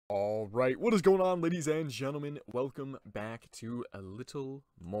Alright, what is going on, ladies and gentlemen? Welcome back to a little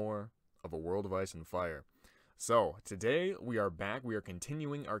more of A World of Ice and Fire. So, today we are back. We are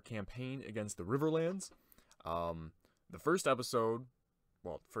continuing our campaign against the Riverlands. The last episode,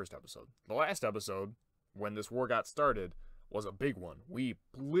 when this war got started, was a big one. We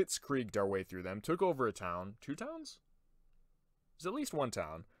blitzkrieged our way through them, took over a town. 2 towns? There's at least 1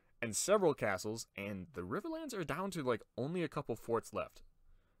 town, and several castles, and the Riverlands are down to, like, only a couple forts left.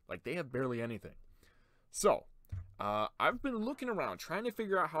 Like, they have barely anything. So, I've been looking around, trying to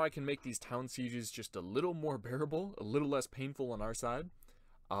figure out how I can make these town sieges just a little more bearable, a little less painful on our side.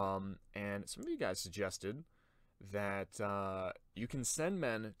 And some of you guys suggested that you can send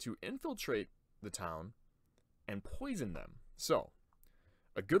men to infiltrate the town and poison them. So,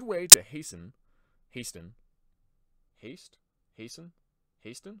 a good way to hasten? I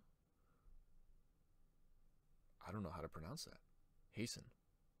don't know how to pronounce that.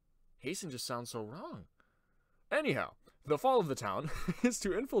 Hasten just sounds so wrong. Anyhow, the fall of the town is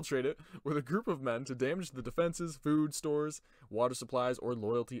to infiltrate it with a group of men to damage the defenses, food, stores, water supplies, or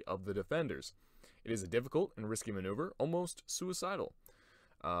loyalty of the defenders. It is a difficult and risky maneuver, almost suicidal.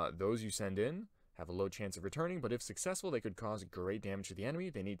 Those you send in have a low chance of returning, but if successful, they could cause great damage to the enemy.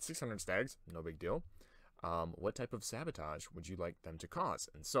 They need 600 stags, no big deal. What type of sabotage would you like them to cause?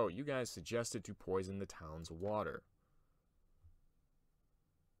 And so, you guys suggested to poison the town's water.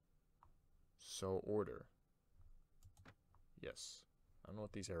 So order. Yes. I don't know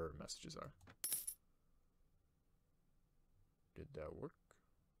what these error messages are. Did that work?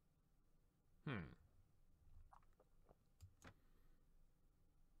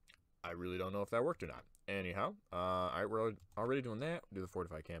 I really don't know if that worked or not. Anyhow, alright, we're already doing that. We'll do the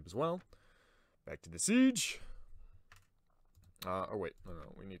fortified camp as well. Back to the siege. Oh wait, no,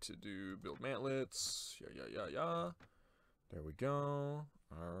 we need to build mantlets. Yeah. There we go.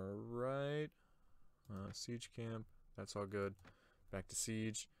 Alright. Siege camp. That's all good. Back to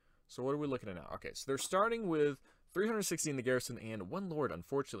siege. So what are we looking at now? Okay, so they're starting with 360 in the garrison and 1 lord.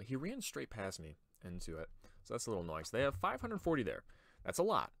 Unfortunately, he ran straight past me into it. So that's a little annoying. So they have 540 there. That's a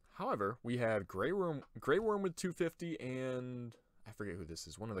lot. However, we have Grey Worm with 250 and I forget who this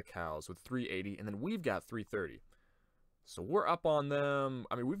is. One of the cows with 380. And then we've got 330. So we're up on them.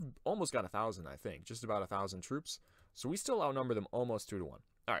 I mean, we've almost got 1,000, I think. Just about 1,000 troops. So we still outnumber them almost 2 to 1.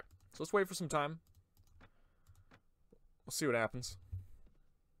 Alright, so let's wait for some time. We'll see what happens.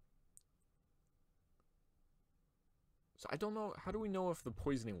 So I don't know, how do we know if the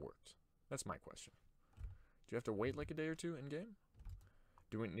poisoning worked? That's my question. Do you have to wait like a day or 2 in game?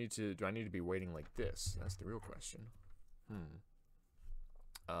 Do I need to be waiting like this? That's the real question.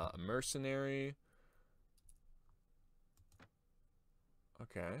 A mercenary.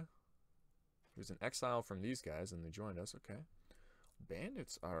 Okay. He was an exile from these guys and they joined us. Okay.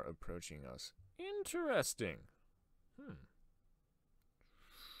 Bandits are approaching us. Interesting.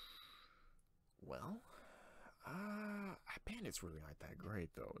 Well, bandits really aren't that great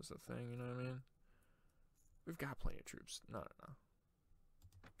though, is the thing, you know what I mean? We've got plenty of troops. No.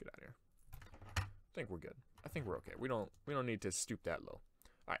 Get out of here. I think we're good. I think we're okay. We don't need to stoop that low.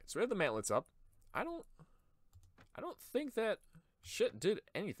 Alright, so we have the mantlets up. I don't think that shit did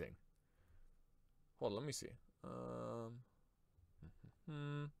anything. Hold on, let me see.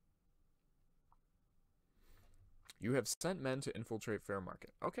 You have sent men to infiltrate Fair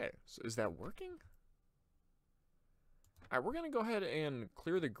Market. Okay, so is that working? Alright, we're going to go ahead and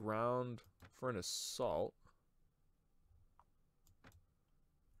clear the ground for an assault.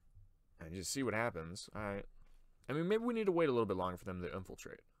 And just see what happens. Alright. I mean, maybe we need to wait a little bit longer for them to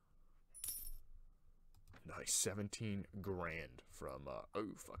infiltrate. Nice, 17 grand from,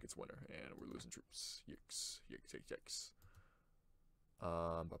 oh, fuck, it's winter. And we're losing troops. Yikes.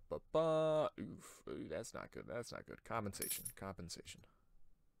 Oof. Ooh, that's not good. Compensation.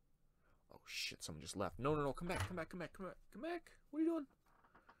 Oh, shit, someone just left. No. Come back. What are you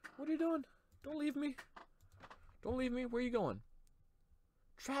doing? Don't leave me. Where are you going?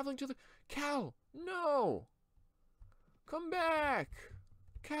 Traveling to the... Cal, no! Come back!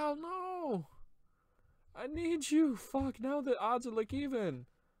 Cal, no! I need you! Fuck, now the odds are like even.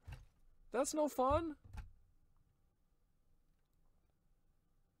 That's no fun.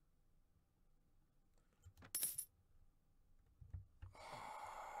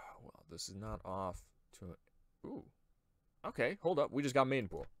 Well, this is not off to... Ooh. Okay, hold up. We just got main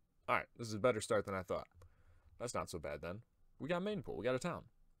pool. Alright, this is a better start than I thought. That's not so bad then. We got main pool. We got a town.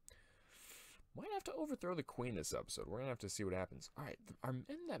 Might have to overthrow the queen this episode. We're gonna have to see what happens. Alright, our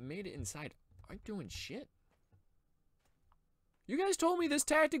men that made it inside aren't doing shit. You guys told me this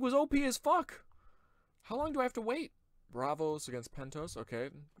tactic was OP as fuck. How long do I have to wait? Bravos against Pentos. Okay,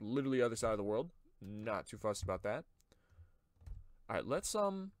 literally other side of the world. Not too fussed about that. All right, let's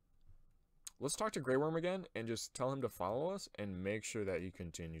talk to Grey Worm again and just tell him to follow us and make sure that he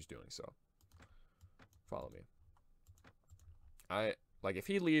continues doing so. Follow me. Like, if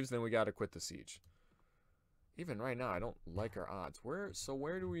he leaves, then we gotta quit the siege. Even right now, I don't like our odds. Where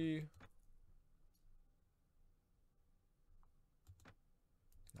do we...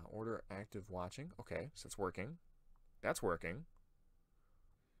 Now order active watching. Okay, so it's working. That's working.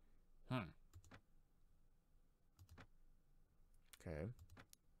 Okay.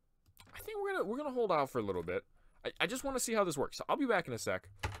 I think we're gonna hold out for a little bit. I just want to see how this works. So I'll be back in a sec.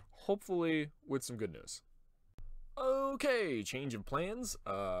 Hopefully with some good news. Okay, change of plans.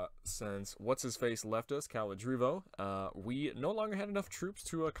 Since what's-his-face left us, Caladrivo, we no longer had enough troops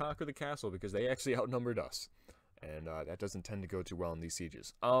to conquer the castle because they actually outnumbered us. And that doesn't tend to go too well in these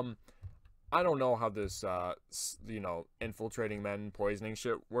sieges. I don't know how this, you know, infiltrating men, poisoning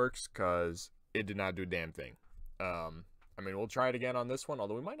shit works, because it did not do a damn thing. I mean, we'll try it again on this one,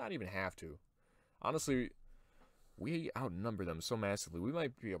 although we might not even have to. Honestly, we outnumber them so massively, we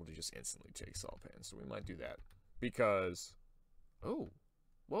might be able to just instantly take Saltpan, so we might do that. Because, oh,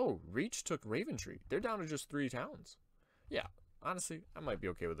 whoa, Reach took Raventree. They're down to just 3 towns. Yeah, honestly, I might be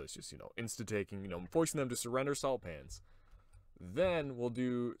okay with this, just, you know, insta-taking, you know, forcing them to surrender Saltpans. Then we'll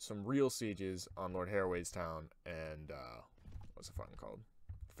do some real sieges on Lord Haraway's town and, what's it fucking called?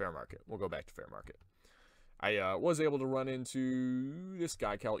 Fair Market. We'll go back to Fair Market. I was able to run into this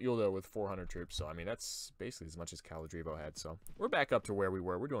guy, Cal Ilda, with 400 troops, so, I mean, that's basically as much as Caladrivo had, so we're back up to where we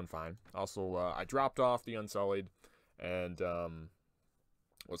were. We're doing fine. Also, I dropped off the Unsullied, and,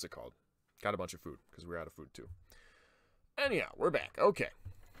 what's it called? Got a bunch of food, because we're out of food, too. Anyhow, we're back. Okay.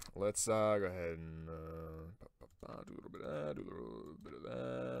 Let's, go ahead and, do a little bit of that, do a little bit of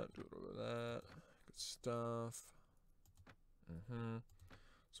that, do a little bit of that. Good stuff.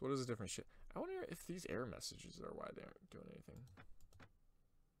 So what is the different shit? I wonder if these error messages are why they aren't doing anything.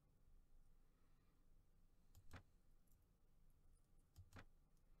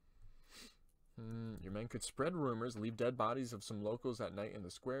 Your men could spread rumors, leave dead bodies of some locals at night in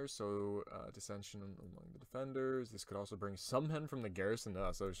the square, so dissension among the defenders. This could also bring some men from the garrison to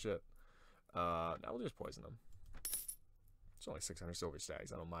us. Oh shit. Now we'll just poison them. It's only 600 silver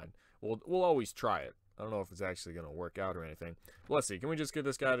stags. I don't mind. We'll always try it. I don't know if it's actually going to work out or anything. Well, let's see. Can we just get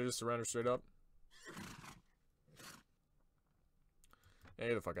this guy to just surrender straight up? Hey,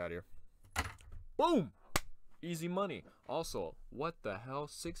 get the fuck out of here. Boom! Easy money. Also, what the hell?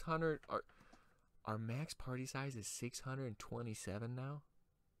 600... Our max party size is 627 now?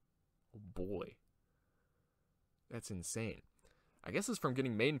 Oh, boy. That's insane. I guess it's from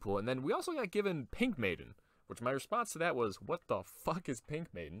getting Maiden Pool. And then we also got given Pink Maiden. Which my response to that was, what the fuck is Pink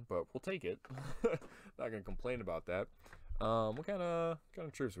Maiden? But we'll take it. Not gonna complain about that. What kind of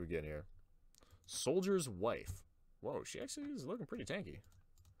troops are we getting here? Soldier's Wife. Whoa, she actually is looking pretty tanky.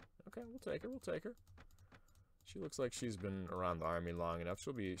 Okay, we'll take her. We'll take her. She looks like she's been around the army long enough.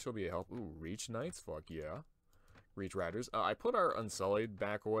 She'll be a help. Ooh, Reach Knights. Fuck yeah. Reach Riders. I put our Unsullied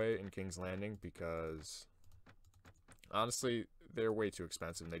back away in King's Landing because honestly, they're way too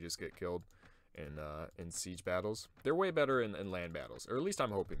expensive and they just get killed in siege battles. They're way better in land battles, or at least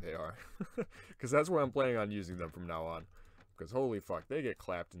I'm hoping they are, because that's where I'm planning on using them from now on. Because holy fuck, they get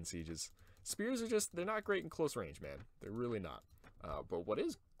clapped in sieges. Spears are just—they're not great in close range, man. They're really not. But what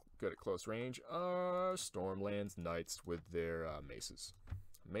is good at close range are Stormlands Knights with their maces.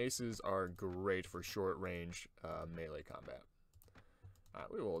 Maces are great for short range melee combat.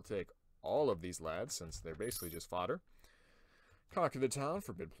 We will take all of these lads since they're basically just fodder. Conquer the town,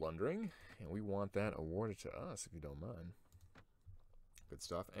 forbid plundering, and we want that awarded to us, if you don't mind. Good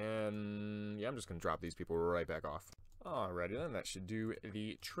stuff, and yeah, I'm just going to drop these people right back off. Alrighty then, that should do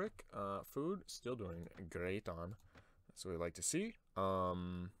the trick. Food, still doing great on. That's what we like to see. How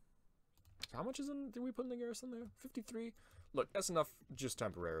much did we put in the garrison there? 53? Look, that's enough just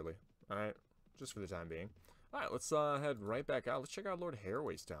temporarily, alright? Just for the time being. Alright, let's head right back out. Let's check out Lord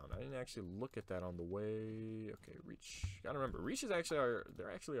Haraway's town. I didn't actually look at that on the way. Okay, Reach. Gotta remember, Reach is actually they're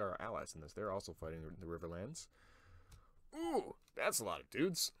actually our allies in this. They're also fighting the Riverlands. Ooh, that's a lot of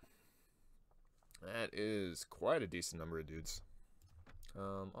dudes. That is quite a decent number of dudes.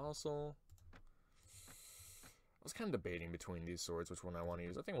 Also, I was kind of debating between these swords, which one I want to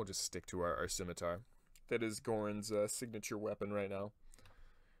use. I think we'll just stick to our scimitar. That is Goran's signature weapon right now.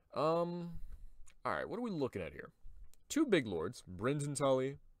 Alright, what are we looking at here? 2 big lords, Brynden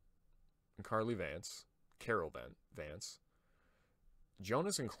Tully and Carly Vance. Carol Vance.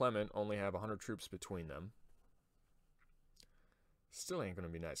 Jonas and Clement only have 100 troops between them. Still ain't going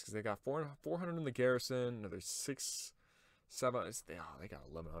to be nice, because they got 400 in the garrison, another 6 They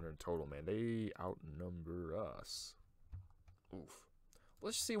got 1,100 total, man. They outnumber us. Oof.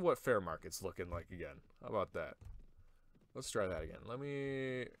 Let's see what fair market's looking like again. How about that? Let's try that again. Let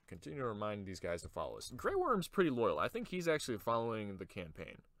me continue to remind these guys to follow us. Grey Worm's pretty loyal. I think he's actually following the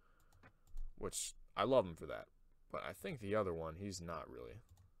campaign, which I love him for that. But I think the other one, he's not really.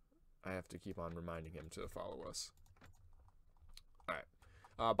 I have to keep on reminding him to follow us.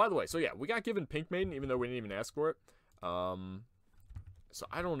 Alright. By the way, so yeah, we got given Pink Maiden, even though we didn't even ask for it. So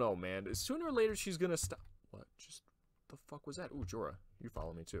I don't know, man. Sooner or later, she's gonna stop. What? Just the fuck was that? Ooh, Jorah, you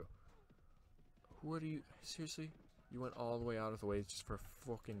follow me too. What are you? Seriously? You went all the way out of the way just for a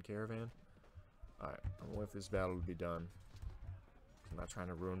fucking caravan? Alright, I don't know if this battle will be done. I'm not trying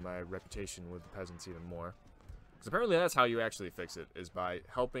to ruin my reputation with the peasants even more. Because apparently that's how you actually fix it, is by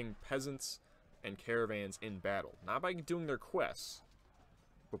helping peasants and caravans in battle. Not by doing their quests,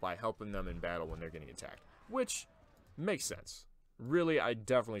 but by helping them in battle when they're getting attacked. Which makes sense. Really, I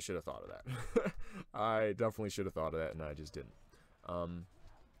definitely should have thought of that. I definitely should have thought of that, and I just didn't.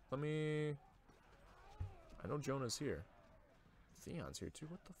 Let me... I know Jonah's here. Theon's here too.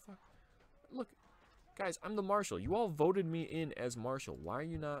 What the fuck? Look, guys, I'm the marshal. You all voted me in as marshal. Why are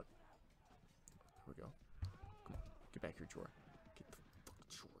you not... Here we go. Come on. Get back here, Jorah. Get the fuck,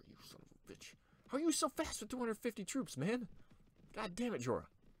 Jorah, you son of a bitch. How are you so fast with 250 troops, man? God damn it, Jorah.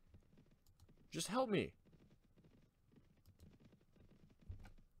 Just help me.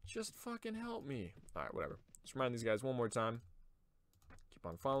 Just fucking help me. Alright, whatever. Just remind these guys one more time. Keep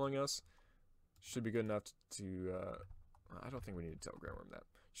on following us. Should be good enough to, I don't think we need to tell Grey Worm that.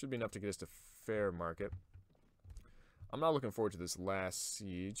 Should be enough to get us to fair market. I'm not looking forward to this last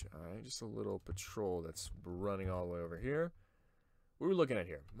siege. Alright, just a little patrol that's running all the way over here. What are we looking at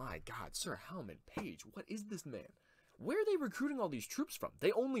here? My god, Sir Halman Page, what is this man? Where are they recruiting all these troops from?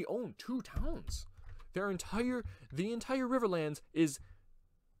 They only own 2 towns. The entire Riverlands is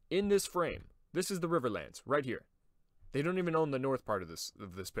in this frame. This is the Riverlands, right here. They don't even own the north part of this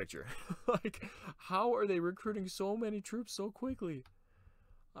picture. Like, how are they recruiting so many troops so quickly?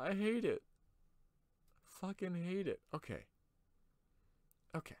 I hate it. Fucking hate it. Okay.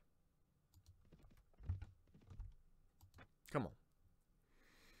 Okay. Come on.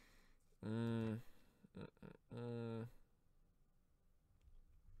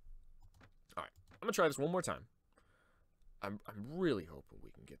 Alright. I'm gonna try this one more time. I'm really hoping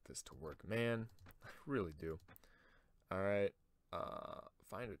we can get this to work, man. I really do. Alright,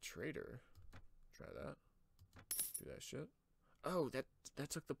 find a trader. Try that. Do that shit. Oh, that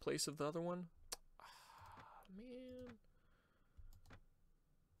took the place of the other one? Ah, man.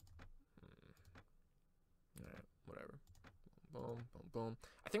 Alright, whatever. Boom, boom, boom.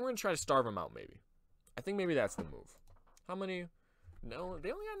 I think we're gonna try to starve them out, maybe. I think maybe that's the move. How many? No,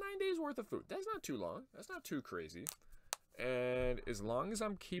 they only got 9 days worth of food. That's not too long. That's not too crazy. And as long as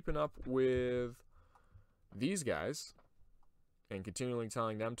I'm keeping up with these guys and continually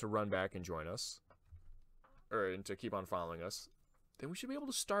telling them to run back and join us, or to keep on following us, then we should be able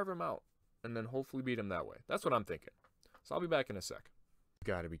to starve them out and then hopefully beat them that way. That's what I'm thinking. So I'll be back in a sec. You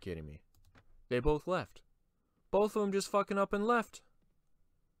gotta be kidding me. They both left. Both of them just fucking up and left.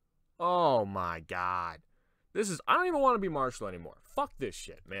 Oh my god. This is... I don't even want to be marshal anymore. Fuck this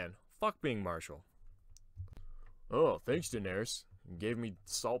shit, man. Fuck being marshal. Oh, thanks, Daenerys. You gave me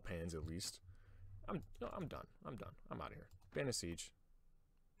salt pans at least. I'm done. I'm done. I'm out of here. Ban a siege.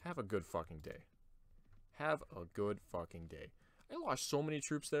 Have a good fucking day. Have a good fucking day. I lost so many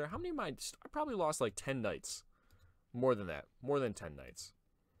troops there. How many of my... I probably lost like 10 knights. More than that. More than 10 knights.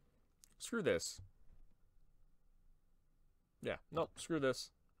 Screw this. Yeah. Nope. Screw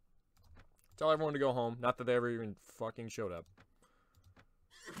this. Tell everyone to go home. Not that they ever even fucking showed up.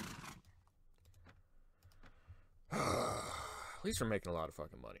 At least we're making a lot of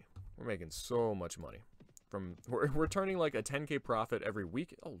fucking money. We're making so much money. We're turning like a 10k profit every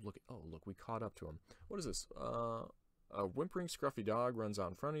week. Oh look, we caught up to him. What is this? A whimpering scruffy dog runs out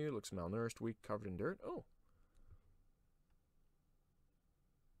in front of you, looks malnourished, weak, covered in dirt. Oh.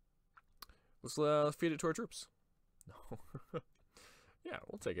 Let's feed it to our troops. No. Yeah,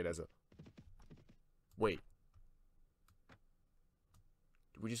 we'll take it as a... Wait.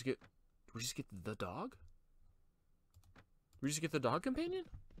 Did we just get the dog? Did we just get the dog companion?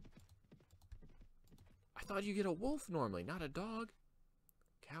 I thought you get a wolf normally, not a dog.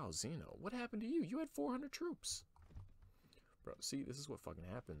 Calzino, what happened to you? You had 400 troops. Bro, see, this is what fucking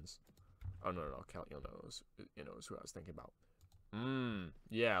happens. Oh, no. Calzino knows who I was thinking about.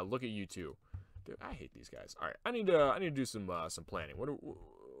 Yeah, look at you two. Dude, I hate these guys. All right, I need to do some planning.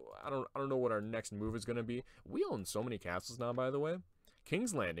 I don't know what our next move is gonna be. We own so many castles now, by the way.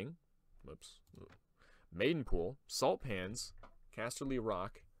 King's Landing. Whoops. Maidenpool, Salt Pans, Casterly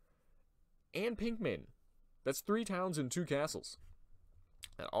Rock, and Pink Maiden. That's 3 towns and 2 castles.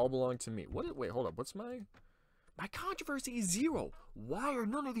 That all belong to me. Wait, hold up. What's my controversy is 0. Why are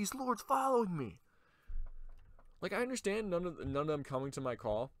none of these lords following me? Like, I understand none of them coming to my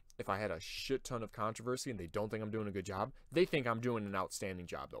call. If I had a shit ton of controversy and they don't think I'm doing a good job, they think I'm doing an outstanding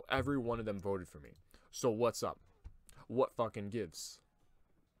job, though. Every one of them voted for me. So what's up? What fucking gives?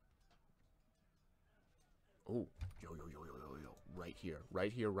 Oh, yo. Right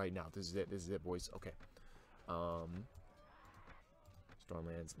here, right now. This is it, boys. Okay. Stormlands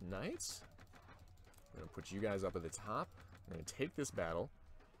Knights. I'm gonna put you guys up at the top. I'm gonna take this battle.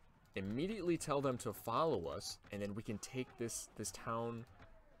 Immediately tell them to follow us, and then we can take this town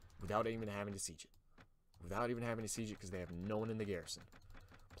without even having to siege it. Without even having to siege it, because they have no one in the garrison.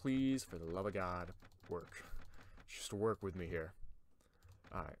 Please, for the love of God, work. Just work with me here.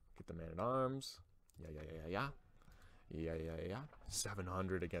 Alright, get the man-at-arms. Yeah.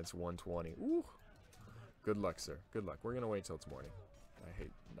 700 against 120. Ooh. Good luck, sir. Good luck. We're gonna wait till it's morning. I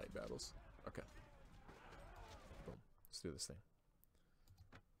hate night battles. Okay. Boom. Let's do this thing.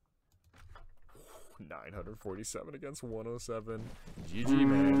 947 against 107. GG,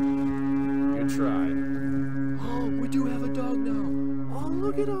 man. Good try. Oh, we do have a dog now. Oh,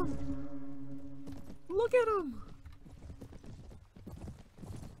 look at him. Look at him.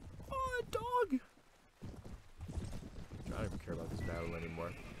 Oh, a dog. I don't even care about this battle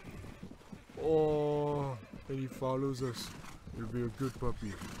anymore. Oh, and he follows us. You'll be a good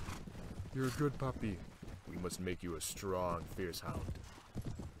puppy. You're a good puppy. We must make you a strong, fierce hound.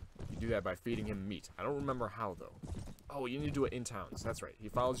 You do that by feeding him meat. I don't remember how, though. Oh, you need to do it in towns. That's right. He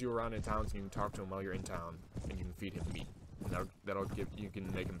follows you around in towns, and you can talk to him while you're in town, and you can feed him meat. And that'll give, you can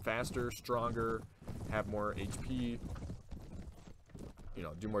make him faster, stronger, have more HP, you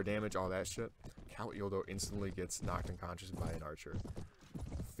know, do more damage, all that shit. Cal Ildo instantly gets knocked unconscious by an archer.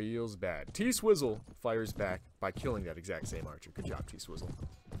 Feels bad. T-Swizzle fires back by killing that exact same archer. Good job, T-Swizzle.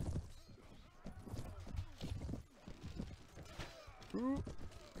 Ooh.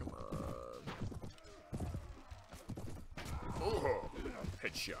 Come on. Oh,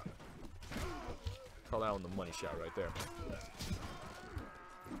 headshot. Call that one the money shot right there.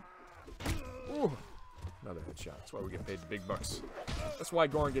 Ooh. Another headshot. That's why we get paid the big bucks. That's why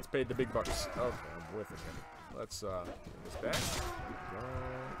Gorn gets paid the big bucks. Okay, I'm whiffing him. Let's bring this back.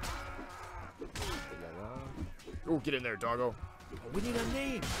 Oh, get in there, doggo. Oh, we need a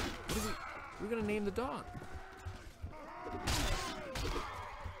name. What are we're gonna name the dog.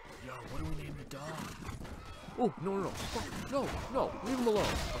 Yo, what do we name the dog? Oh, no. Fuck. No. Leave him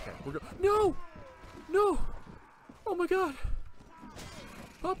alone. Okay, we're good. No! Oh my god.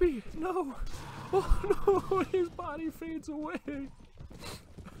 Puppy, no. Oh no, his body fades away.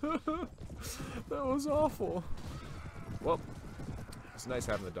 That was awful. Well, it's nice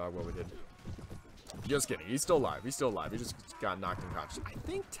having the dog while we did. Just kidding. He's still alive. He just got knocked unconscious. I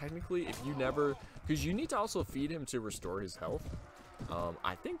think technically if you never... Because you need to also feed him to restore his health.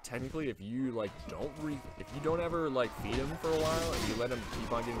 I think technically if you, like, if you don't ever, like, feed him for a while and you let him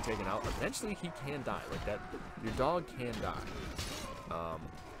keep on getting taken out, eventually he can die. Like, that... Your dog can die.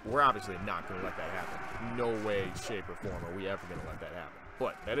 We're obviously not going to let that happen. No way, shape, or form are we ever going to let that happen.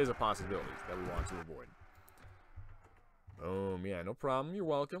 But that is a possibility that we want to avoid. Yeah, no problem. You're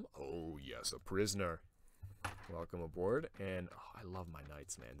welcome. Oh, yes, a prisoner. Welcome aboard. And oh, I love my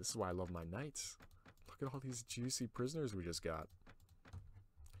knights, man. This is why I love my knights. Look at all these juicy prisoners we just got.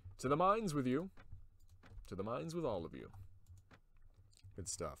 To the mines with you. To the mines with all of you. Good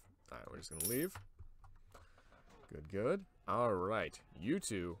stuff. All right, we're just going to leave. Good. All right. You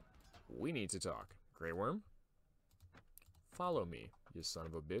two, we need to talk. Grey Worm, follow me, you son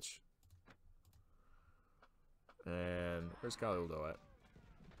of a bitch. And where's Kalildo at?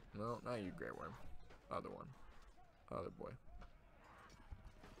 No, not you, Grey Worm. Other one. Other boy.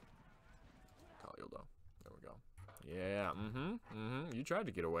 Kalildo. There we go. Yeah, You tried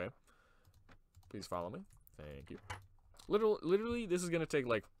to get away. Please follow me. Thank you. Literally, this is going to take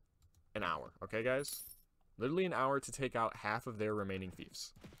like an hour. Okay, guys? Literally an hour to take out half of their remaining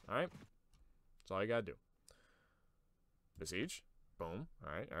fiefs. Alright? That's all you gotta do. Besiege. Boom.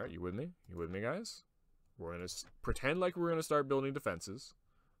 Alright. You with me? You with me, guys? We're gonna pretend like we're gonna start building defenses.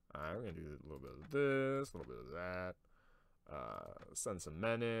 Alright, we're gonna do a little bit of this, a little bit of that. Send some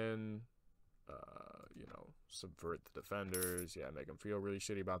men in. You know, subvert the defenders. Yeah, make them feel really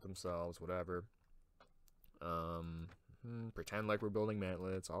shitty about themselves. Whatever. Pretend like we're building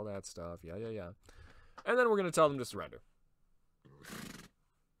mantlets. All that stuff. Yeah. And then we're going to tell them to surrender.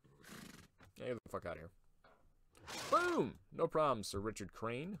 Yeah, get the fuck out of here. Boom! No problem, Sir Richard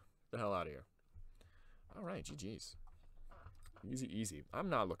Crane. Get the hell out of here. Alright, GG's. Easy, easy. I'm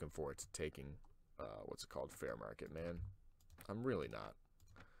not looking forward to taking, what's it called, Fair Market, man. I'm really not.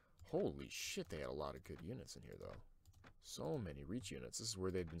 Holy shit, they had a lot of good units in here, though. So many reach units. This is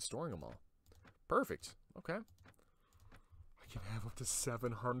where they'd been storing them all. Perfect. Okay. I can have up to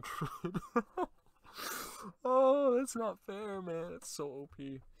 700. Oh, that's not fair, man. It's so OP.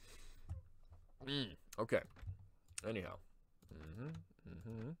 Okay. Anyhow.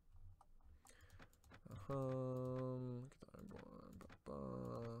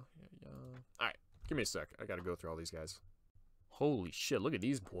 Alright, give me a sec. I gotta go through all these guys. Holy shit, look at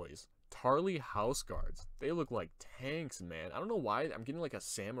these boys. Tarly House Guards. They look like tanks, man. I don't know why. I'm getting like a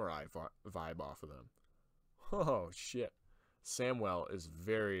samurai vibe off of them. Oh, shit. Samwell is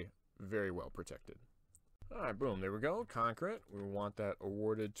very, very well protected. Alright, boom. There we go. Conquer it. We want that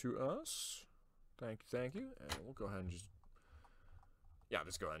awarded to us. Thank you, thank you. And we'll go ahead and just... Yeah,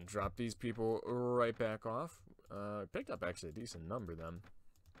 just go ahead and drop these people right back off. Picked up actually a decent number, then.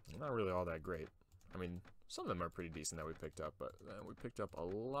 Not really all that great. I mean, some of them are pretty decent that we picked up, but we picked up a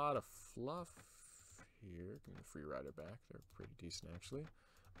lot of fluff here. Give me the free rider back. They're pretty decent, actually.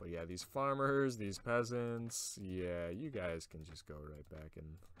 But yeah, these farmers, these peasants, yeah, you guys can just go right back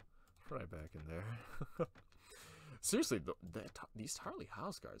in there. Seriously, these Tarly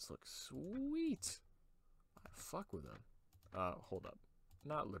House Guards look sweet. I fuck with them. Hold up.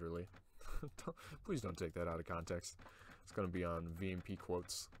 Not literally. Please don't take that out of context. It's going to be on VMP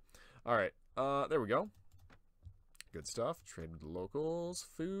quotes. Alright, there we go. Good stuff. Trade with the locals.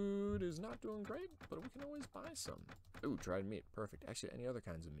 Food is not doing great, but we can always buy some. Ooh, dried meat. Perfect. Actually, any other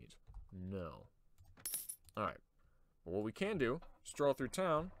kinds of meat? No. Alright. Well, what we can do, stroll through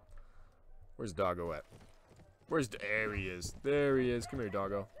town. Where's Doggo at? There he is. There he is. Come here,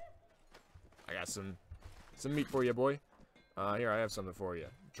 Doggo. I got some meat for you, boy. Here, I have something for you.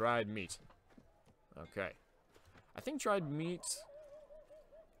 Dried meat. Okay. I think dried meat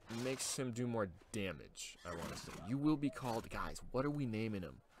makes him do more damage, I want to say. You will be called... Guys, what are we naming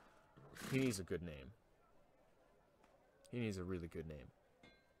him? He needs a good name. He needs a really good name.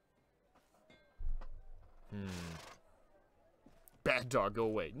 Bad dog, go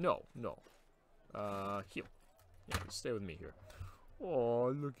away. No, no. Heal. Yeah, stay with me here. Oh,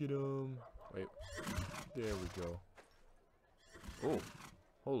 look at him. Wait. There we go. Oh,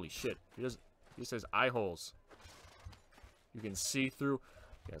 holy shit. He says eye holes. You can see through.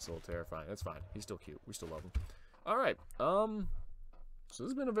 Yeah, it's a little terrifying. That's fine. He's still cute. We still love him. Alright. So this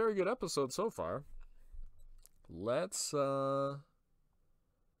has been a very good episode so far. Let's, God,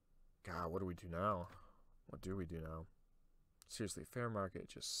 what do we do now? What do we do now? Seriously, fair market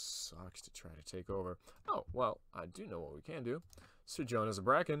just sucks to try to take over. Oh, well, I do know what we can do. Sir Jonas of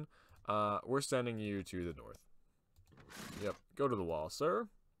Bracken, we're sending you to the north. Yep, go to the wall, sir.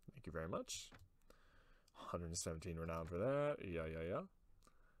 Thank you very much. 117 renown for that. Yeah.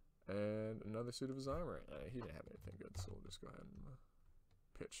 And another suit of his armor. He didn't have anything good, so we'll just go ahead and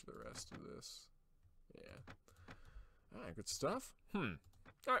pitch the rest of this. Yeah. Alright, good stuff.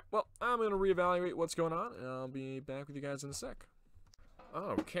 Alright, well, I'm going to reevaluate what's going on, and I'll be back with you guys in a sec.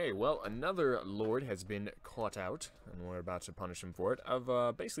 Okay, well, another lord has been caught out, and we're about to punish him for it.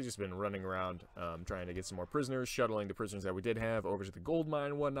 I've basically just been running around trying to get some more prisoners, shuttling the prisoners that we did have over to the gold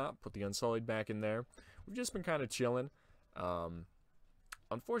mine and whatnot, put the Unsullied back in there. We've just been kind of chilling.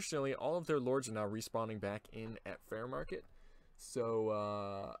 Unfortunately, all of their lords are now respawning back in at Fair Market,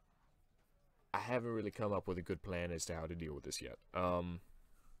 so I haven't really come up with a good plan as to how to deal with this yet.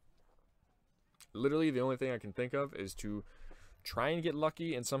 Literally, the only thing I can think of is to try and get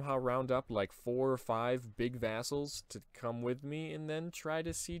lucky and somehow round up like 4 or 5 big vassals to come with me and then try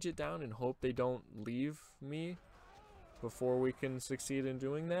to siege it down and hope they don't leave me before we can succeed in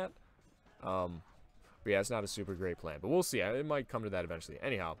doing that. But yeah, it's not a super great plan, but we'll see. It might come to that eventually.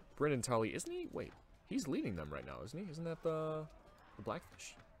 Anyhow, Brendan Tully, isn't he? Wait, he's leading them right now, isn't he? Isn't that the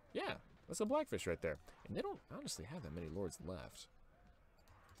Blackfish? Yeah, that's the Blackfish right there. And they don't honestly have that many lords left.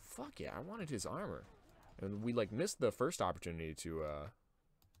 Fuck yeah, I wanted his armor. And we like missed the first opportunity to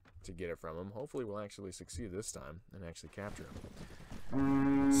get it from him. Hopefully we'll actually succeed this time and actually capture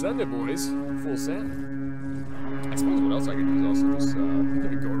him. Send it, boys. Full send. I suppose what else I could do is also just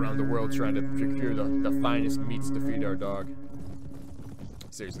go around the world trying to procure the finest meats to feed our dog.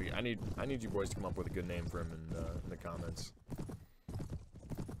 Seriously, I need you boys to come up with a good name for him in the comments.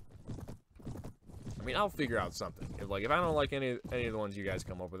 I mean, I'll figure out something. If I don't like any of the ones you guys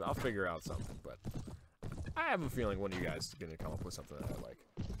come up with, I'll figure out something. But I have a feeling one of you guys is going to come up with something that I like.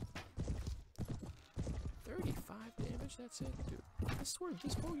 35 damage, that's it? Dude, I swear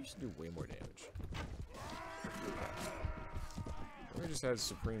this bow used to do way more damage. We just had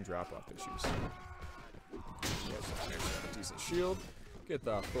supreme drop-off issues. There's a decent shield. Get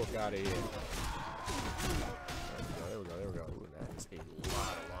the fuck out of here. There we go. Ooh, that is a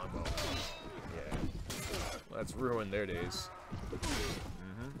lot of longbow. Yeah. Let's ruin their days.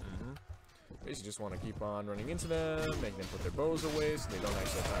 Basically just want to keep on running into them, make them put their bows away so they don't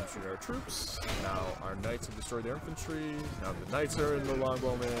actually have time to shoot our troops. Now our knights have destroyed their infantry. Now the knights are in the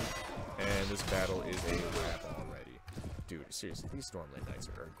longbowmen. And this battle is a wrap already. Dude, seriously, these Stormland Knights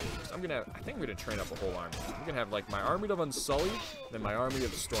are gorgeous. I think I'm gonna train up a whole army. I'm gonna have like my army of Unsullied, then my army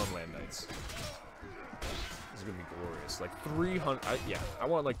of Stormland Knights. This is gonna be glorious. Like 300, I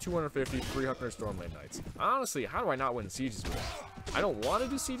want like 250, 300 Stormland Knights. Honestly, how do I not win sieges with them? I don't want to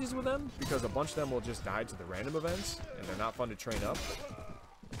do sieges with them because a bunch of them will just die to the random events and they're not fun to train up.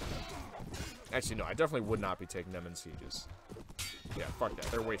 Actually, no, I definitely would not be taking them in sieges. Yeah, fuck that.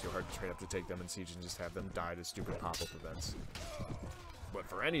 They're way too hard to train up to take them in siege and just have them die to stupid pop-up events. But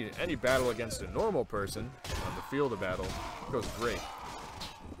for any battle against a normal person on the field of battle, it goes great.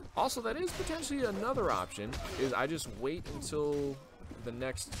 Also, that is potentially another option, is I just wait until the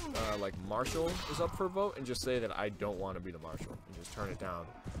next, like, marshal is up for a vote and just say that I don't want to be the marshal and just turn it down.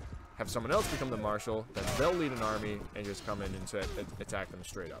 Have someone else become the marshal, then they'll lead an army and just come in and attack them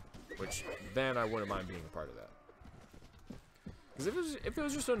straight up. Which, then I wouldn't mind being a part of that. Because if it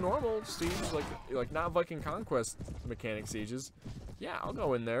was just a normal siege, like not Viking Conquest mechanic sieges, yeah, I'll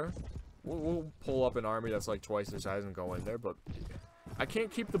go in there. We'll pull up an army that's like twice the size and go in there, but I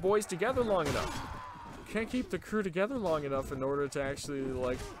can't keep the boys together long enough. Can't keep the crew together long enough in order to actually,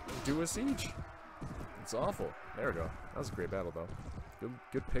 like, do a siege. It's awful. There we go. That was a great battle, though.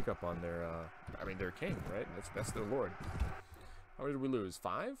 Good pickup on their, I mean, their king, right? That's their lord. How many did we lose?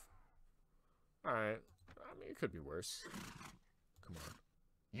 5? Alright. I mean, it could be worse. Come on.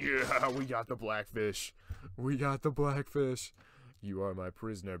 Yeah, we got the Blackfish. We got the Blackfish. You are my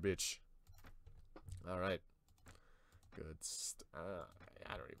prisoner, bitch. Alright. Good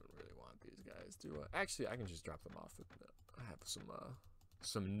I don't even really want these guys to, actually, I can just drop them off. I have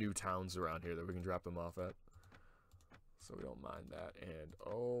some new towns around here that we can drop them off at. So we don't mind that. And,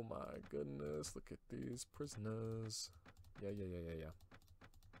 oh my goodness, look at these prisoners. Yeah.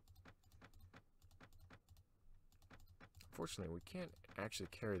 Unfortunately, we can't actually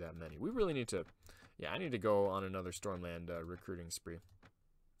carry that many. We really need to, I need to go on another Stormland recruiting spree.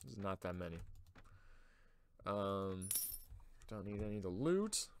 There's not that many. Don't need any of the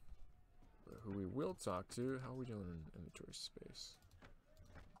loot. But who we will talk to, how are we doing in inventory space?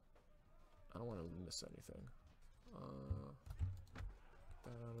 I don't want to miss anything. Get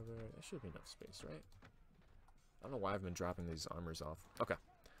that out of there. That should be enough space, right? I don't know why I've been dropping these armors off. Okay.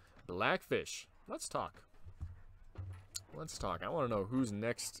 Blackfish. Let's talk. Let's talk. I want to know who's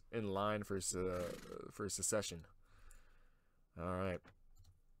next in line for secession. Alright.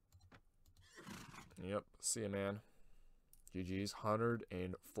 Yep. See ya, man. GG's.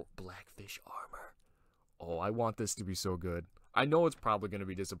 104 Blackfish armor. Oh, I want this to be so good. I know it's probably going to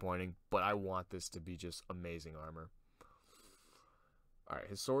be disappointing, but I want this to be just amazing armor. Alright,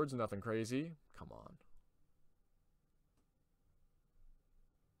 his sword's nothing crazy. Come on.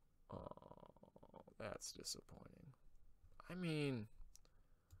 Oh, that's disappointing. I mean,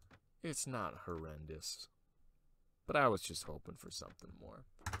 it's not horrendous. But I was just hoping for something more.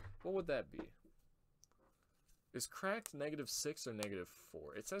 What would that be? Is cracked -6 or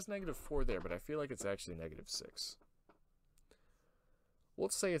 -4? It says -4 there, but I feel like it's actually -6.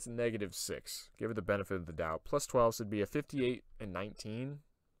 Let's say it's -6. Give it the benefit of the doubt. Plus 12 should be a 58 and 19.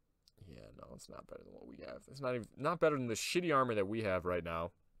 Yeah, no, it's not better than what we have. It's not better than the shitty armor that we have right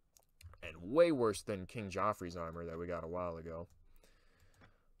now. And way worse than King Joffrey's armor that we got a while ago.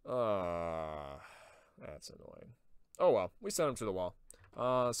 That's annoying. Oh well, we sent him to the wall.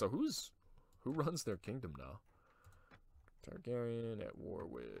 So who runs their kingdom now? Targaryen at war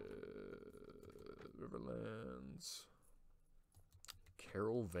with Riverlands.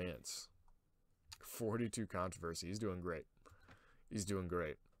 Carol Vance. 42 controversy. He's doing great. He's doing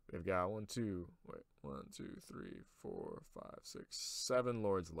great. They've got 1, 2, 3, 4, 5, 6, 7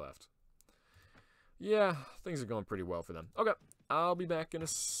 lords left. Yeah, things are going pretty well for them. Okay, I'll be back in a...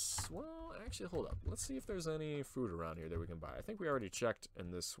 Well, actually, hold up. Let's see if there's any food around here that we can buy. I think we already checked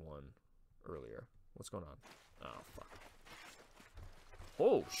in this one earlier. What's going on? Oh, fuck.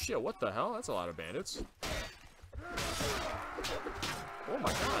 Oh, shit, what the hell? That's a lot of bandits. Oh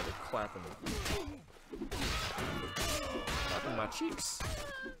my god, they're clapping. Clapping my cheeks.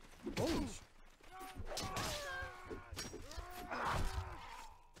 Holy shit.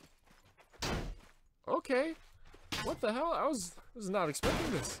 Okay. What the hell? I was not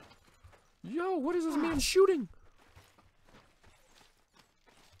expecting this. Yo, what is this man shooting?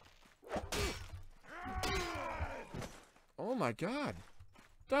 Oh my god.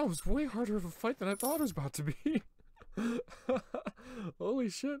 That was way harder of a fight than I thought it was about to be. Holy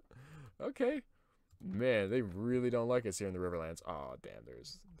shit. Okay. Man, they really don't like us here in the Riverlands. Oh, damn,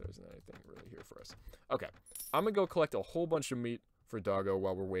 there's anything really here for us. Okay. I'm gonna go collect a whole bunch of meat for Doggo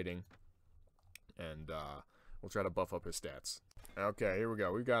while we're waiting. And we'll try to buff up his stats. Okay, here we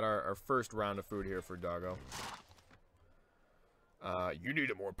go. We've got our first round of food here for Doggo. You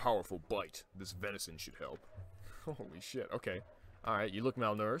need a more powerful bite. This venison should help. Holy shit. Okay. Alright, you look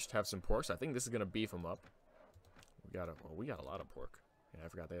malnourished. Have some pork. So I think this is gonna beef him up. We got a lot of pork. Yeah, I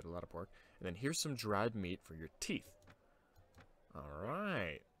forgot they had a lot of pork. And then here's some dried meat for your teeth.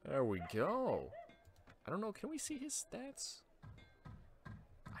 Alright. There we go. I don't know. Can we see his stats?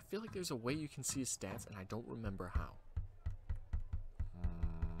 I feel like there's a way you can see his stats, and I don't remember how.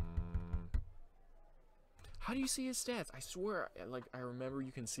 How do you see his stats? I swear, like, I remember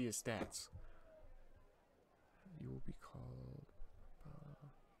you can see his stats. You will be called...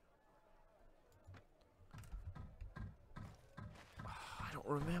 I don't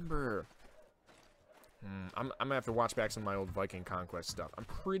remember. I'm gonna have to watch back some of my old Viking Conquest stuff. I'm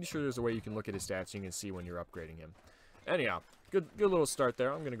pretty sure there's a way you can look at his stats and you can see when you're upgrading him. Anyhow, good little start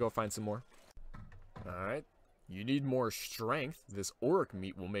there. I'm gonna go find some more. Alright. You need more strength. This Auric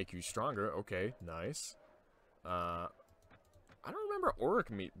meat will make you stronger. Okay, nice. I don't remember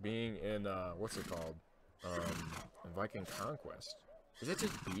Auric meat being in, what's it called? In Viking Conquest. Is that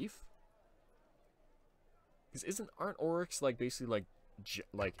just beef? Because aren't Aurics, like, basically,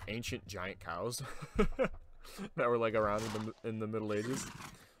 like ancient giant cows that were, like, around in the Middle Ages?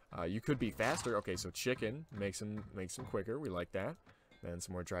 You could be faster. Okay, so chicken makes him quicker. We like that. Then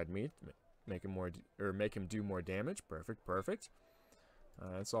some more dried meat. Make him do more damage. Perfect, perfect.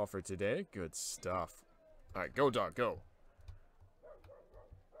 That's all for today. Good stuff. Alright, go dog, go.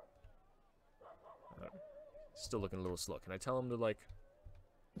 Still looking a little slow. Can I tell him to, like...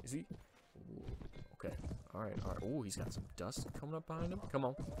 Is he... Ooh, okay. Alright, alright. Ooh, he's got some dust coming up behind him. Come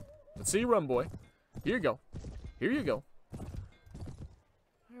on. Let's see you run, boy. Here you go. Here you go.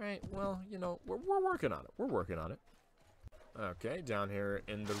 Alright, well, you know, we're working on it. We're working on it. Okay, down here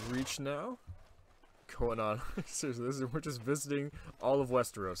in the Reach now. Going on. Seriously, we're just visiting all of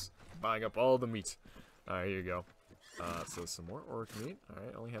Westeros. Buying up all the meat. Alright, here you go. So some more orc meat.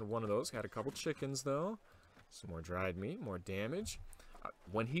 Alright, only had one of those. Had a couple chickens, though. Some more dried meat. More damage.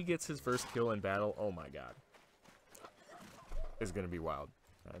 When he gets his first kill in battle, oh my god. It's gonna be wild.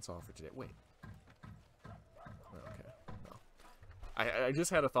 That's all for today. Wait. Okay. No. I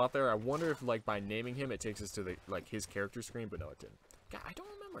just had a thought there. I wonder if, like, by naming him, it takes us to, the his character screen, but no, it didn't. God, I don't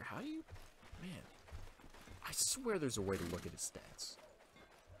remember. How do you... Man. I swear there's a way to look at his stats.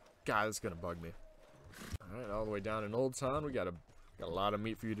 God, that's gonna bug me. Alright, all the way down in Old Town, we got a lot of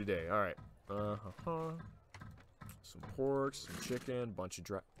meat for you today. Alright. Some pork, some chicken, bunch of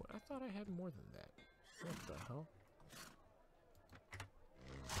dry... I thought I had more than that. What the hell?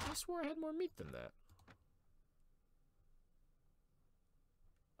 I swore I had more meat than that.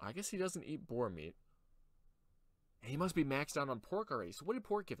 I guess he doesn't eat boar meat. And he must be maxed out on pork already. So what did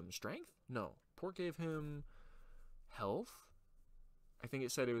pork give him? Strength? No. Pork gave him health. I think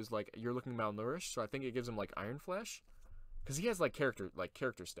it said it was like, you're looking malnourished, so I think it gives him like iron flesh. Because he has like character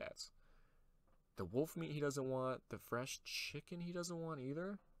stats. The wolf meat he doesn't want. The fresh chicken he doesn't want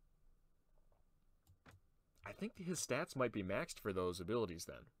either. I think his stats might be maxed for those abilities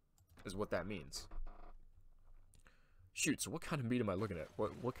then. Is what that means. Shoot, so what kind of meat am I looking at?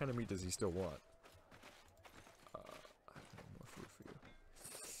 What kind of meat does he still want? I have more food for you.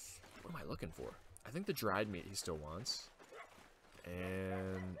 What am I looking for? I think the dried meat he still wants.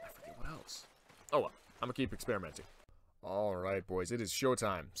 And I forget what else. Oh well, I'm gonna keep experimenting. Alright boys, it is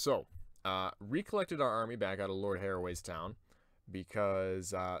showtime. So, recollected our army back out of Lord Haraway's town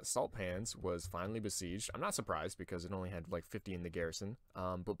because Salt Pans was finally besieged. I'm not surprised because it only had like 50 in the garrison.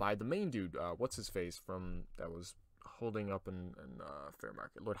 But by the main dude, what's his face from that was holding up in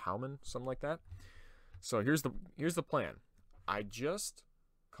Fairmarket, Lord Howman, something like that. So here's the plan. I just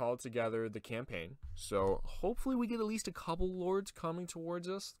called together the campaign, so hopefully we get at least a couple lords coming towards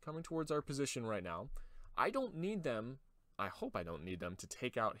us, coming towards our position right now. I don't need them. I hope I don't need them to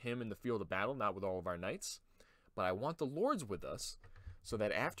take out him in the field of battle, not with all of our knights. But I want the lords with us, so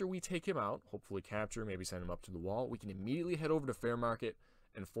that after we take him out, hopefully capture, maybe send him up to the wall, we can immediately head over to Fairmarket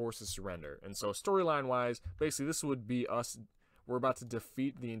and force a surrender. And so storyline-wise, basically this would be us. We're about to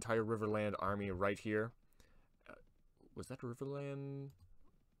defeat the entire Riverland army right here. Was that Riverland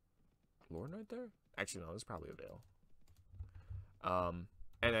Lord right there? Actually, no, it's probably a Vale.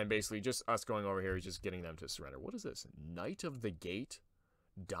 And then basically just us going over here is just getting them to surrender. What is this? Knight of the Gate?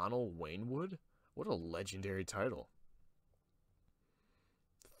 Donald Wainwood? What a legendary title.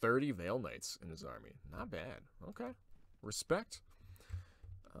 30 Veil Knights in his army. Not bad. Okay. Respect.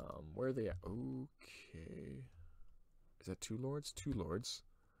 Where are they at? Okay. Is that 2 lords? 2 lords.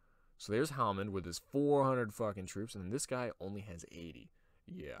 So there's Hammond with his 400 fucking troops, and this guy only has 80.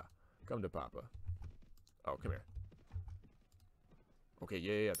 Yeah. Come to Papa. Oh, come here. Okay,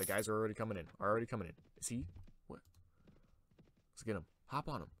 yeah. The guys are already coming in. Is he? What? Let's get him. Hop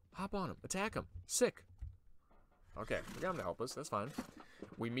on him. Hop on him. Attack him. Sick. Okay, we got him to help us. That's fine.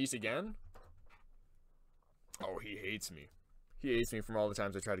 We meet again. Oh, he hates me. He hates me from all the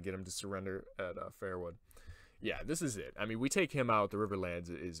times I try to get him to surrender at Fairwood. Yeah, this is it. I mean, we take him out. The Riverlands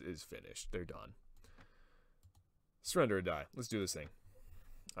is finished. They're done. Surrender or die. Let's do this thing.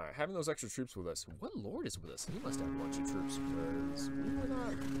 All right, having those extra troops with us. What lord is with us? He must have a bunch of troops because we were not.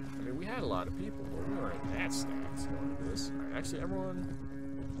 I mean, we had a lot of people, but we weren't that stacked going into this. All right, actually, everyone,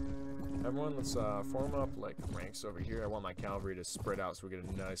 let's form up like ranks over here. I want my cavalry to spread out so we get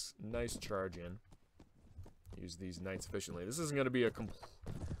a nice charge in. Use these knights efficiently. This isn't going to be a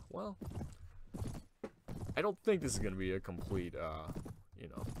well, I don't think this is going to be a complete, you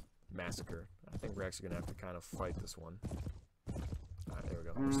know, massacre. I think we're actually going to have to kind of fight this one. Alright, there we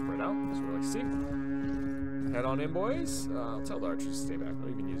go. We're spread out. That's what we like to see. Head on in, boys. I'll tell the archers to stay back. I'll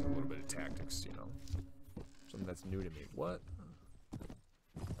even use a little bit of tactics, you know. Something that's new to me. What?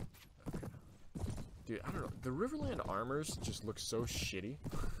 Okay. Dude, I don't know. The Riverland armors just look so shitty.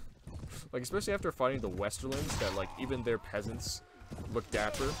 Like, especially after fighting the Westerlands, that, like, even their peasants look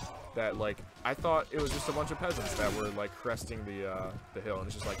dapper. That, like, I thought it was just a bunch of peasants that were, like, cresting the hill. And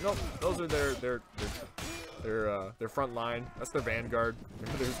it's just like, nope, those are their front line. That's their vanguard.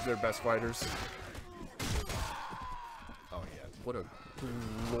 They're their best fighters. Oh, yeah. What a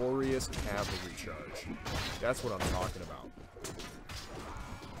glorious cavalry charge. That's what I'm talking about.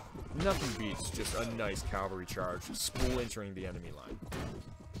 Nothing beats just a nice cavalry charge splintering the enemy line.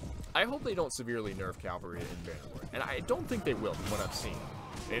 I hope they don't severely nerf cavalry in Bannerlord, and I don't think they will from what I've seen.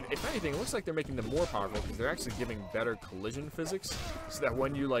 And if anything, it looks like they're making them more powerful because they're actually giving better collision physics so that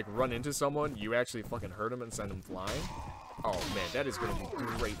when you, like, run into someone, you actually fucking hurt them and send them flying. Oh, man, that is going to be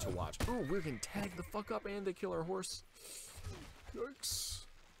great to watch. Oh, we're going to tag the fuck up and they kill our horse. Yikes.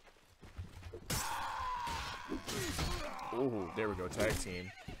 Oh, there we go, tag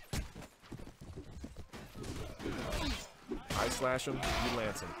team. I slash him, you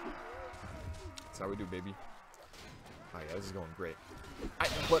lance him. That's how we do, baby. Oh yeah, this is going great.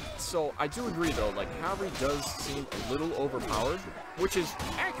 So I do agree though, like cavalry does seem a little overpowered, which is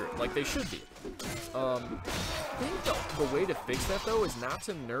accurate, like they should be. I think the way to fix that though is not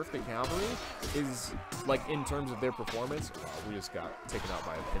to nerf the cavalry, is like in terms of their performance. Oh, we just got taken out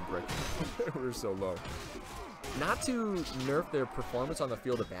by a pinprick. We're so low. Not to nerf their performance on the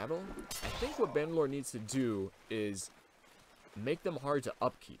field of battle. I think what Bannerlord needs to do is make them hard to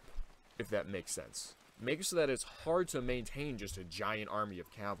upkeep, if that makes sense. Make it so that it's hard to maintain just a giant army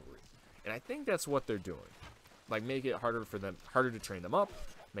of cavalry. And I think that's what they're doing. Like, make it harder for them, harder to train them up,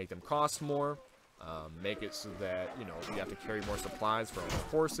 make them cost more, make it so that, you know, we have to carry more supplies for our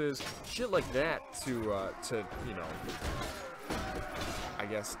horses, shit like that to you know, I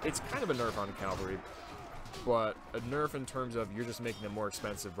guess, it's kind of a nerf on cavalry, but a nerf in terms of you're just making them more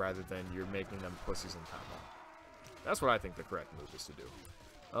expensive rather than you're making them pussies in combat. That's what I think the correct move is to do.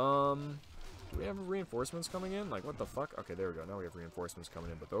 Do we have reinforcements coming in? Like, what the fuck? Okay, there we go. Now we have reinforcements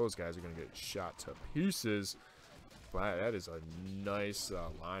coming in, but those guys are going to get shot to pieces. Wow, that is a nice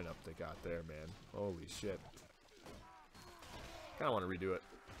lineup they got there, man. Holy shit. Kind of want to redo it.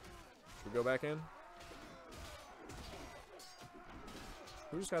 Should we go back in?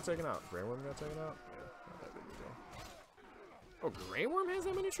 Who just got taken out? Grey Worm got taken out? Yeah, not that big of a deal. Oh, Grey Worm has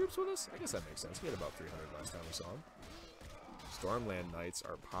that many troops with us? I guess that makes sense. He had about 300 last time we saw him. Stormland Knights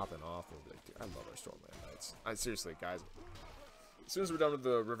are popping off over there. Dude, I love our Stormland Knights. Seriously, guys. As soon as we're done with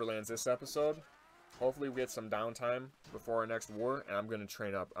the Riverlands this episode, hopefully we get some downtime before our next war, and I'm going to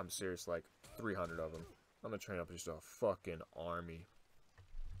train up, I'm serious, like 300 of them. I'm going to train up just a fucking army.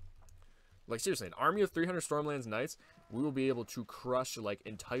 Like, seriously, an army of 300 Stormlands Knights, we will be able to crush, like,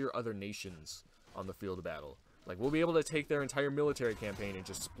 entire other nations on the field of battle. Like, we'll be able to take their entire military campaign and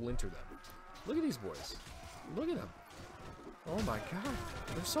just splinter them. Look at these boys. Look at them. Oh my god,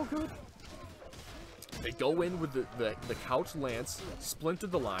 they're so good. They go in with the couch lance, splinter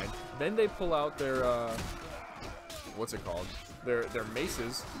the line, then they pull out their, what's it called? Their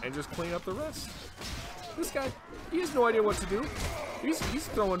maces, and just clean up the rest. This guy, he has no idea what to do. He's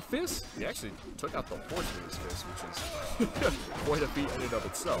throwing fists. He actually took out the horse with his fist, which is quite a feat in and of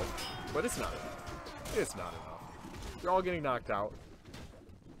itself. But it's not enough. It's not enough. They're all getting knocked out.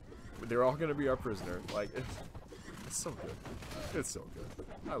 They're all going to be our prisoner. Like, It's so good. It's so good.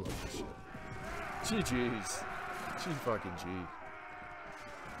 I love this shit. GG's. G fucking G.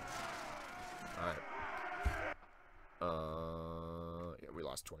 Alright. Yeah, we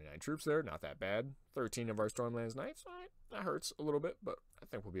lost 29 troops there. Not that bad. 13 of our Stormlands Knights. Alright. That hurts a little bit, but I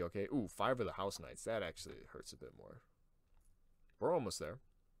think we'll be okay. Ooh, 5 of the House Knights. That actually hurts a bit more. We're almost there.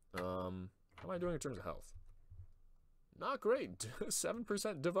 How am I doing in terms of health? Not great. 7%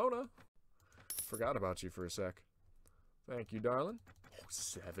 Devona. Forgot about you for a sec. Thank you, darling. Oh,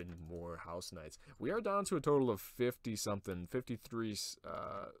 7 more House Knights. We are down to a total of 50-something. 53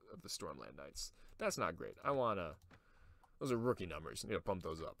 of the Stormland Knights. That's not great. I want to... Those are rookie numbers. I need to pump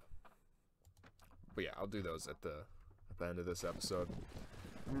those up. But yeah, I'll do those at the end of this episode.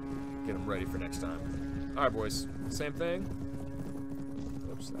 Get them ready for next time. Alright, boys. Same thing.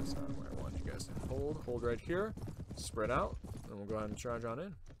 Oops, that's not where I want you guys to hold. Hold right here. Spread out. And we'll go ahead and charge on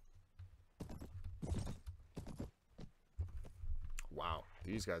in. Wow.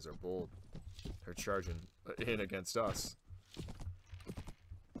 These guys are bold. They're charging in against us.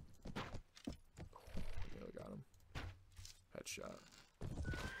 Nearly got him. Headshot.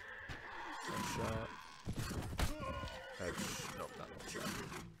 Headshot. Nope, not headshot.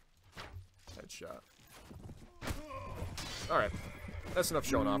 Headshot. Alright. That's enough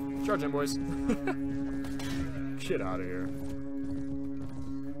showing off. Charge in, boys. Get out of here.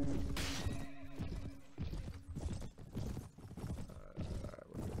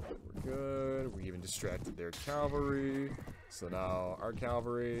 We're good. We even distracted their cavalry. So now our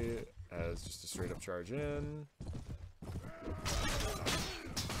cavalry has just a straight up charge in.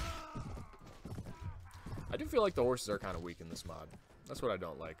 I do feel like the horses are kind of weak in this mod. That's what I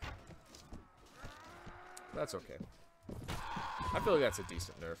don't like. That's okay. I feel like that's a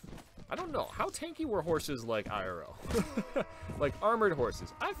decent nerf. I don't know. How tanky were horses like IRL? Like armored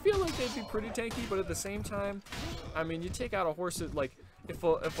horses. I feel like they'd be pretty tanky, but at the same time, I mean, you take out a horse that, like, if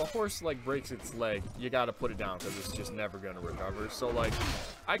a horse, like, breaks its leg, you gotta put it down because it's just never gonna recover. So, like,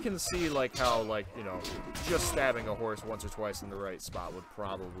 I can see, like, how, like, you know, just stabbing a horse once or twice in the right spot would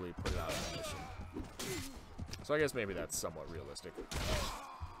probably put it out of commission. So I guess maybe that's somewhat realistic.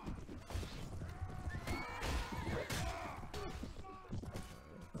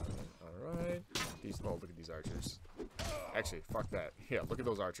 Alright. Oh, look at these archers. Actually, fuck that. Yeah, look at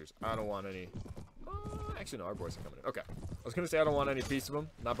those archers. I don't want any... actually, no, our boys are coming in. Okay. I was going to say I don't want any piece of them.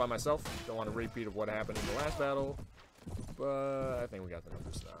 Not by myself. Don't want a repeat of what happened in the last battle. But I think we got the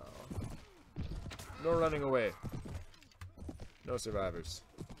numbers now. No running away. No survivors.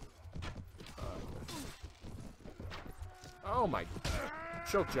 Oh my...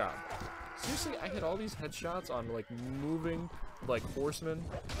 Choke job. Seriously, I hit all these headshots on, like, moving, like, horsemen.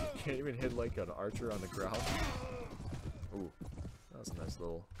 Can't even hit, like, an archer on the ground. Ooh. That was a nice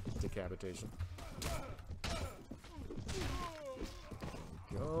little decapitation. There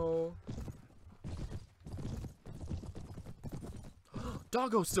we go.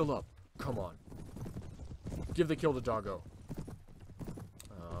 Doggo's still up! Come on. Give the kill to Doggo.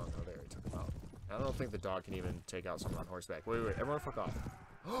 Oh, no, they already took him out. I don't think the dog can even take out someone on horseback. Wait, everyone fuck off.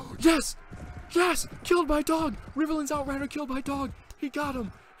 Yes! Yes! Killed by dog! Riverland's Outrider killed by dog! He got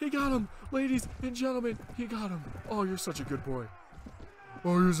him! He got him! Ladies and gentlemen, he got him! Oh, you're such a good boy.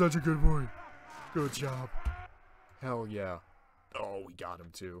 Oh, you're such a good boy. Good job. Hell yeah. Oh, we got him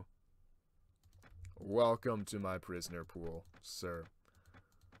too. Welcome to my prisoner pool, sir.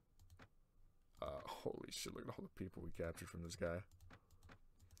 Holy shit, look at all the people we captured from this guy.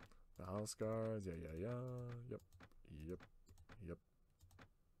 The house guards, yeah. Yep.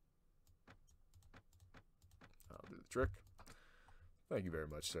 I'll do the trick. Thank you very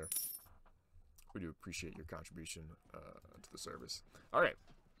much, sir. We do appreciate your contribution to the service. Alright,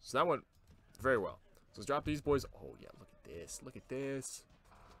 so that went very well. So let's drop these boys. Oh yeah, look at this. Look at this.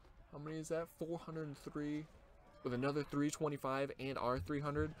 How many is that? 403 with another 325 and our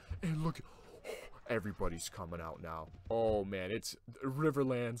 300. And look, everybody's coming out now. Oh man, it's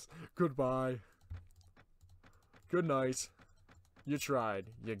Riverlands. Goodbye. Good night. You tried.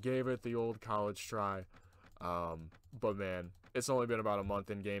 You gave it the old college try. But man, it's only been about a month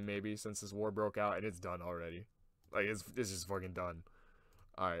in game maybe since this war broke out, and it's done already. Like, it's just fucking done.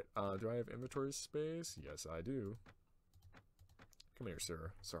 Alright, do I have inventory space? Yes, I do. Come here,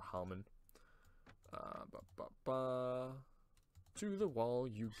 sir. Sir Halman. To the wall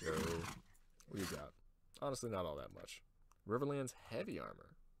you go. What do you got? Honestly, not all that much. Riverland's heavy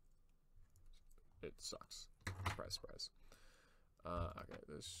armor. It sucks. Surprise, surprise. Okay,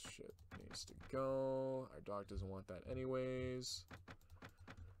 this shit needs to go. Our dog doesn't want that anyways.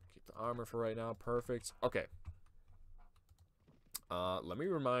 Keep the armor for right now. Perfect. Okay. Let me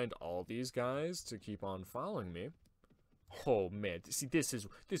remind all these guys to keep on following me. Oh man, see, this is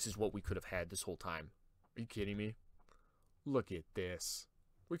what we could have had this whole time. Are you kidding me? Look at this.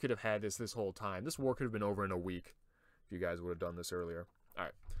 We could have had this whole time. This war could have been over in a week if you guys would have done this earlier. All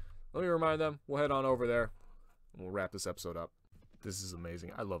right, let me remind them. We'll head on over there, and we'll wrap this episode up. This is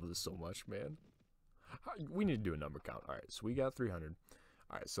amazing. I love this so much, man. We need to do a number count. All right, so we got 300.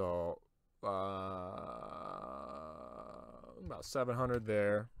 All right, so about 700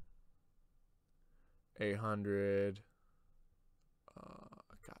 there. 800.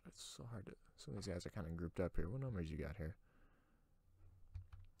 God, it's so hard to. Some of these guys are kind of grouped up here. What numbers you got here?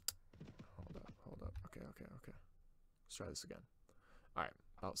 Hold up. Okay. Let's try this again. All right,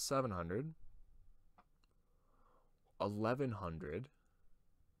 about 700. 1100.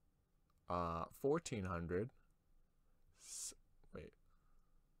 1400. Wait.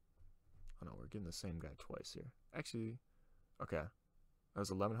 Oh no, we're getting the same guy twice here. Actually, okay. That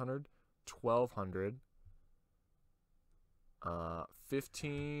was 1100, 1200.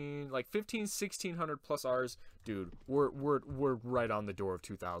 1600 plus ours. Dude, we're right on the door of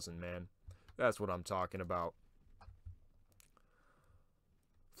 2000, man. That's what I'm talking about.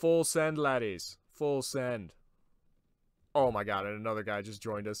 Full send, laddies. Full send. Oh my god, and another guy just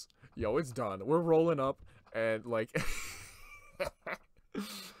joined us. Yo, it's done. We're rolling up, and like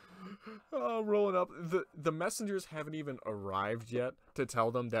oh, rolling up. The messengers haven't even arrived yet to tell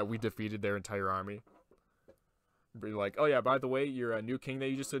them that we defeated their entire army. Be like, oh yeah, by the way, your new king that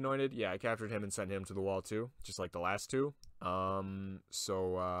you just anointed, yeah, I captured him and sent him to the wall too, just like the last two. And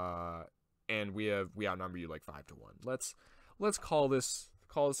we outnumber you like 5 to 1. Let's call this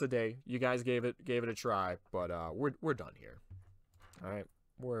a day. You guys gave it a try, but we're done here. All right,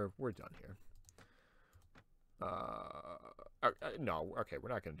 we're done here. No, okay, we're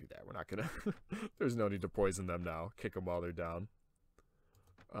not gonna do that. We're not gonna. There's no need to poison them now. Kick them while they're down.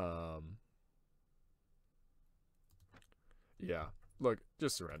 Yeah, look,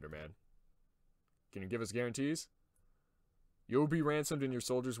 just surrender, man. Can you give us guarantees? You'll be ransomed and your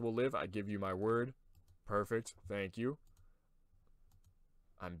soldiers will live. I give you my word. Perfect. Thank you.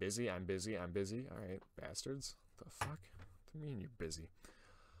 I'm busy. All right, bastards. The fuck? What do you mean you're busy?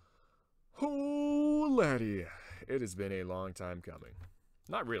 Oh, laddie. It has been a long time coming.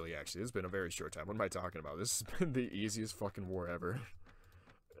 Not really, actually. It's been a very short time. What am I talking about? This has been the easiest fucking war ever.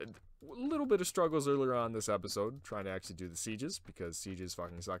 A little bit of struggles earlier on this episode, trying to actually do the sieges, because sieges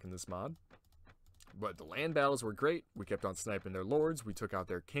fucking suck in this mod. But the land battles were great. We kept on sniping their lords. We took out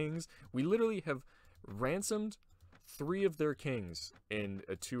their kings. We literally have ransomed 3 of their kings in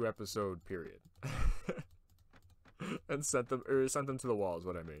a 2-episode period. And sent them to the wall is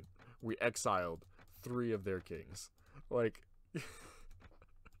what I mean. We exiled 3 of their kings. Like,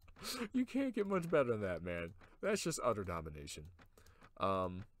 you can't get much better than that, man. That's just utter domination.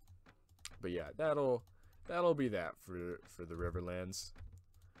 But yeah, that'll be that for the Riverlands.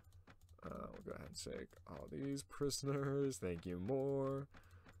 We'll go ahead and take all these prisoners. Thank you. More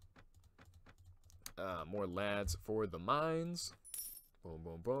lads for the mines. Boom,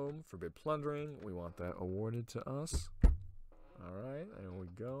 boom, boom. Forbid plundering. We want that awarded to us. All right, there we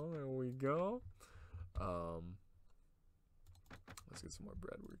go. Let's get some more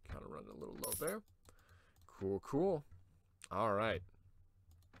bread. We're kind of running a little low there. Cool. All right.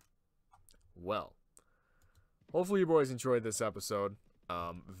 Well, hopefully you boys enjoyed this episode.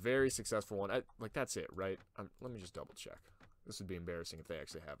 Very successful one. That's it, right? Let me just double check. This would be embarrassing if they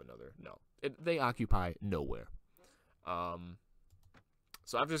actually have another. No, they occupy nowhere.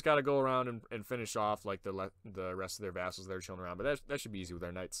 So I've just got to go around and finish off like the rest of their vassals that are chilling around. But that should be easy with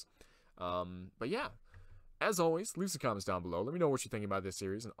their knights. But yeah, as always, leave some comments down below. Let me know what you're thinking about this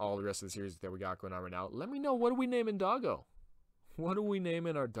series and all the rest of the series that we got going on right now. Let me know, what are we naming Doggo? What are we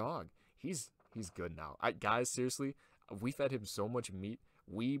naming our dog? He's good now. Guys, seriously, we fed him so much meat.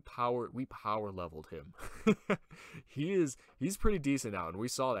 We power leveled him. He's pretty decent now, and we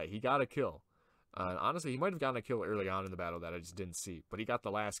saw that. He got a kill. Honestly, he might have gotten a kill early on in the battle that I just didn't see. But he got the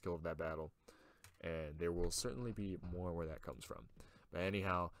last kill of that battle. And there will certainly be more where that comes from. But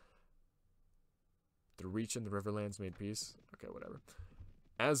anyhow, the reach in the Riverlands made peace. Okay, whatever.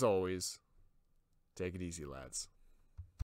 As always, take it easy, lads.